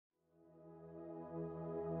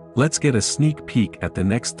Let's get a sneak peek at the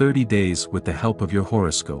next 30 days with the help of your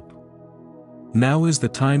horoscope. Now is the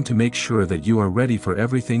time to make sure that you are ready for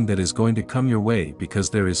everything that is going to come your way, because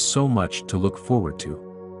there is so much to look forward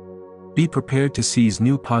to. Be prepared to seize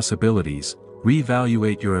new possibilities,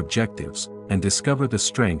 reevaluate your objectives, and discover the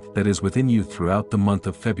strength that is within you throughout the month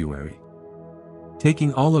of February.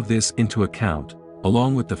 Taking all of this into account,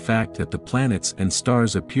 along with the fact that the planets and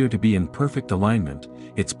stars appear to be in perfect alignment,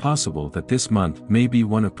 it's possible that this month may be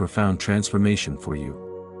one of profound transformation for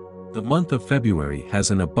you. The month of February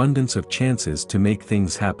has an abundance of chances to make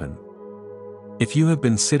things happen. If you have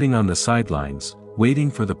been sitting on the sidelines,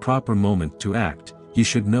 waiting for the proper moment to act, you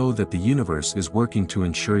should know that the universe is working to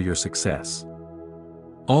ensure your success.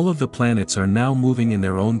 All of the planets are now moving in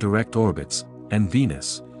their own direct orbits, and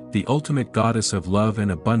Venus, the ultimate goddess of love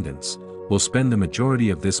and abundance, will spend the majority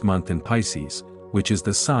of this month in Pisces, which is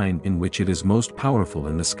the sign in which it is most powerful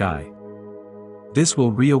in the sky. This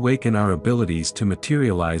will reawaken our abilities to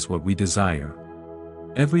materialize what we desire.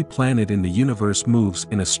 Every planet in the universe moves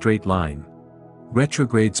in a straight line.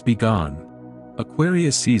 Retrogrades be gone.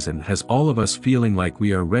 Aquarius season has all of us feeling like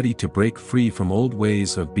we are ready to break free from old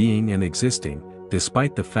ways of being and existing,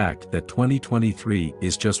 despite the fact that 2023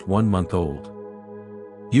 is just 1 month old.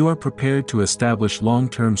 You are prepared to establish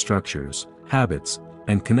long-term structures, habits,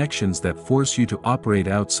 and connections that force you to operate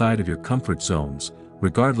outside of your comfort zones,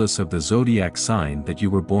 regardless of the zodiac sign that you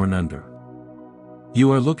were born under.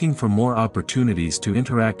 You are looking for more opportunities to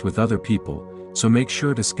interact with other people, so make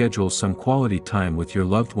sure to schedule some quality time with your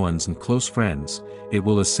loved ones and close friends. It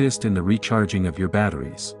will assist in the recharging of your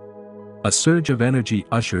batteries. A surge of energy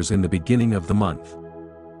ushers in the beginning of the month.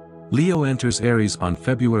 Leo enters Aries on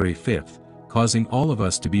February 5th, causing all of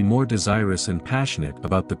us to be more desirous and passionate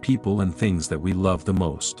about the people and things that we love the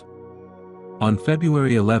most. On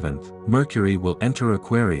February 11th, Mercury will enter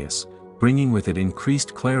Aquarius, bringing with it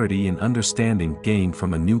increased clarity and understanding gained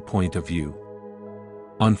from a new point of view.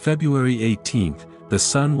 On February 18th, the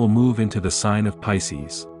Sun will move into the sign of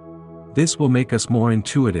Pisces. This will make us more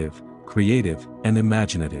intuitive, creative, and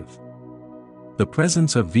imaginative. The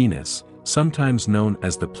presence of Venus, sometimes known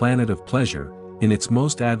as the planet of pleasure, in its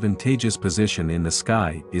most advantageous position in the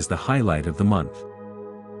sky, is the highlight of the month.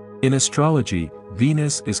 In astrology,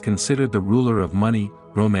 Venus is considered the ruler of money,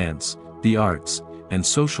 romance, the arts, and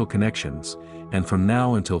social connections, and from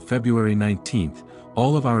now until February 19th,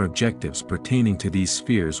 all of our objectives pertaining to these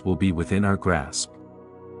spheres will be within our grasp.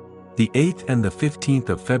 The 8th and the 15th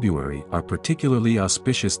of February are particularly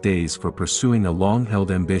auspicious days for pursuing a long-held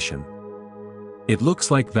ambition. It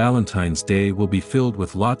looks like Valentine's Day will be filled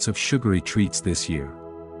with lots of sugary treats this year.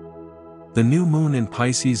 The new moon in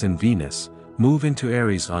Pisces and Venus move into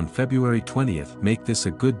Aries on February 20th. Make this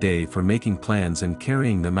a good day for making plans and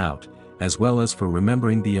carrying them out, as well as for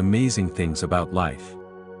remembering the amazing things about life.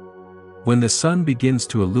 When the sun begins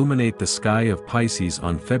to illuminate the sky of Pisces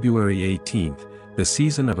on February 18th, the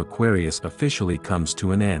season of Aquarius officially comes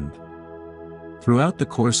to an end. Throughout the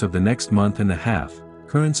course of the next month and a half,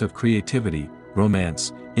 currents of creativity,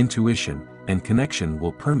 romance, intuition, and connection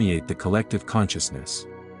will permeate the collective consciousness.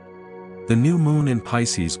 The new moon in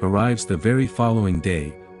Pisces arrives the very following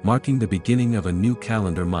day, marking the beginning of a new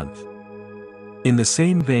calendar month. In the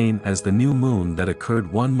same vein as the new moon that occurred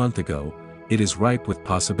 1 month ago, it is ripe with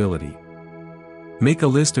possibility. Make a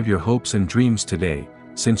list of your hopes and dreams today,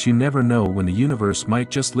 since you never know when the universe might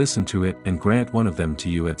just listen to it and grant one of them to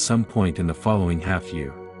you at some point in the following half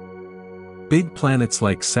year. Big planets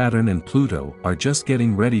like Saturn and Pluto are just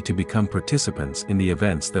getting ready to become participants in the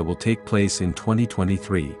events that will take place in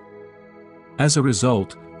 2023. As a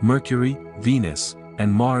result, Mercury, Venus,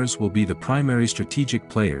 and Mars will be the primary strategic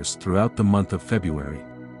players throughout the month of February.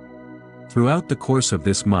 Throughout the course of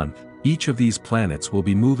this month, each of these planets will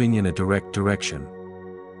be moving in a direct direction.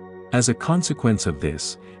 As a consequence of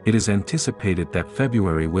this, it is anticipated that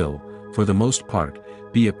February will, for the most part,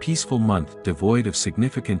 be a peaceful month devoid of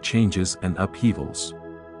significant changes and upheavals.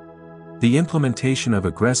 The implementation of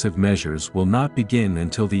aggressive measures will not begin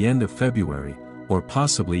until the end of February, or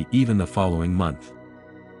possibly even the following month.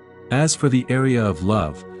 As for the area of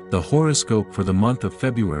love, the horoscope for the month of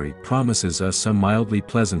February promises us some mildly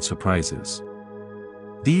pleasant surprises.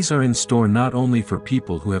 These are in store not only for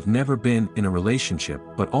people who have never been in a relationship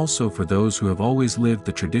but also for those who have always lived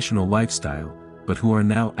the traditional lifestyle, but who are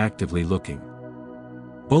now actively looking.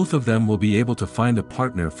 Both of them will be able to find a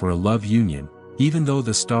partner for a love union, even though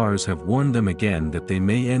the stars have warned them again that they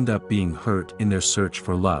may end up being hurt in their search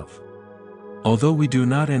for love. Although we do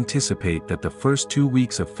not anticipate that the first 2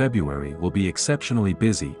 weeks of February will be exceptionally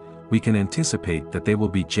busy, we can anticipate that they will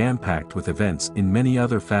be jam-packed with events in many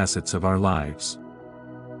other facets of our lives.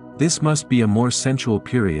 This must be a more sensual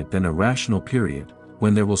period than a rational period,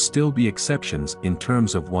 when there will still be exceptions in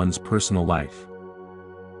terms of one's personal life.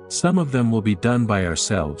 Some of them will be done by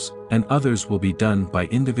ourselves, and others will be done by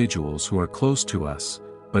individuals who are close to us,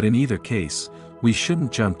 but in either case, we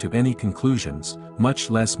shouldn't jump to any conclusions,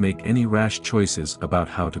 much less make any rash choices about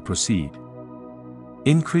how to proceed.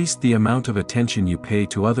 Increase the amount of attention you pay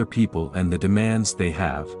to other people and the demands they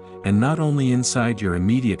have, and not only inside your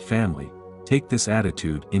immediate family, take this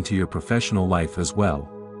attitude into your professional life as well.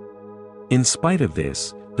 In spite of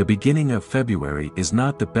this, the beginning of February is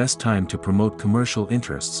not the best time to promote commercial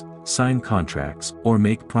interests, sign contracts, or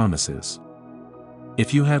make promises.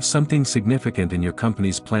 If you have something significant in your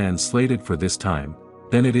company's plans slated for this time,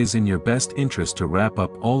 then it is in your best interest to wrap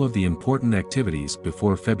up all of the important activities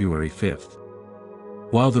before February 5th.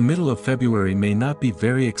 While the middle of February may not be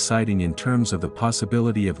very exciting in terms of the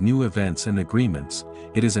possibility of new events and agreements,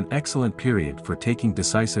 it is an excellent period for taking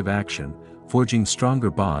decisive action, forging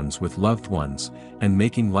stronger bonds with loved ones, and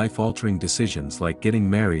making life-altering decisions like getting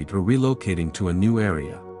married or relocating to a new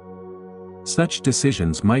area. Such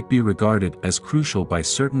decisions might be regarded as crucial by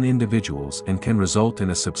certain individuals and can result in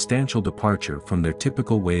a substantial departure from their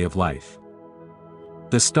typical way of life.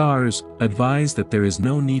 The stars advise that there is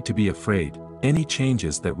no need to be afraid. Any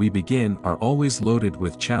changes that we begin are always loaded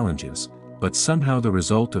with challenges, but somehow the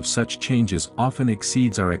result of such changes often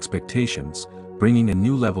exceeds our expectations, bringing a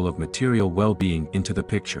new level of material well-being into the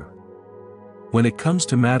picture. When it comes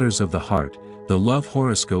to matters of the heart, the love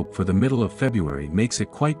horoscope for the middle of February makes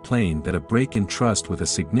it quite plain that a break in trust with a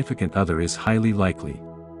significant other is highly likely.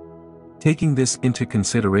 Taking this into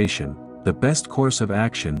consideration, the best course of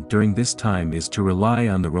action during this time is to rely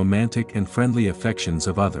on the romantic and friendly affections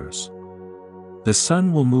of others. The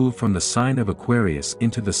Sun will move from the sign of Aquarius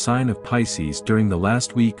into the sign of Pisces during the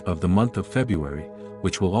last week of the month of February,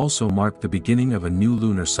 which will also mark the beginning of a new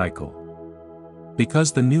lunar cycle.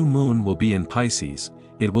 Because the new moon will be in Pisces,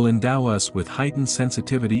 it will endow us with heightened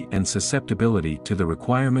sensitivity and susceptibility to the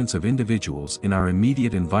requirements of individuals in our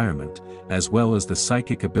immediate environment, as well as the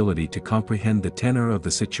psychic ability to comprehend the tenor of the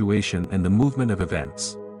situation and the movement of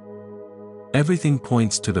events. Everything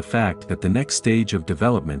points to the fact that the next stage of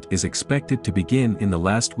development is expected to begin in the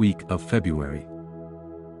last week of February.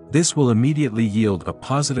 This will immediately yield a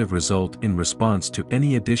positive result in response to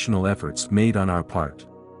any additional efforts made on our part.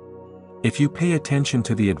 If you pay attention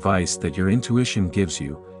to the advice that your intuition gives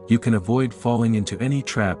you, you can avoid falling into any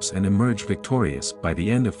traps and emerge victorious by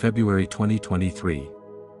the end of February 2023.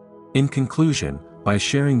 In conclusion, by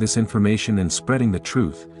sharing this information and spreading the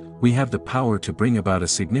truth, we have the power to bring about a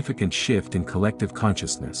significant shift in collective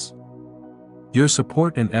consciousness. Your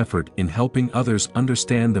support and effort in helping others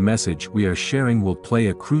understand the message we are sharing will play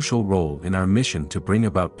a crucial role in our mission to bring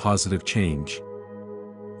about positive change.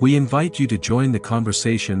 We invite you to join the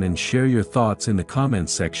conversation and share your thoughts in the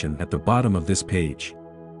comments section at the bottom of this page.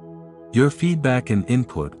 Your feedback and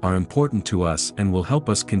input are important to us and will help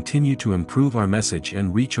us continue to improve our message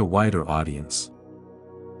and reach a wider audience.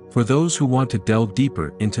 For those who want to delve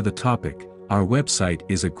deeper into the topic, our website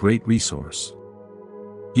is a great resource.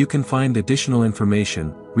 You can find additional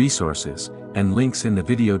information, resources, and links in the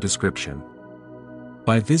video description.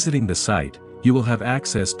 By visiting the site, you will have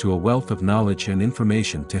access to a wealth of knowledge and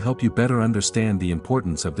information to help you better understand the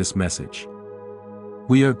importance of this message.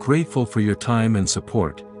 We are grateful for your time and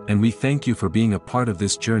support, and we thank you for being a part of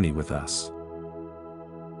this journey with us.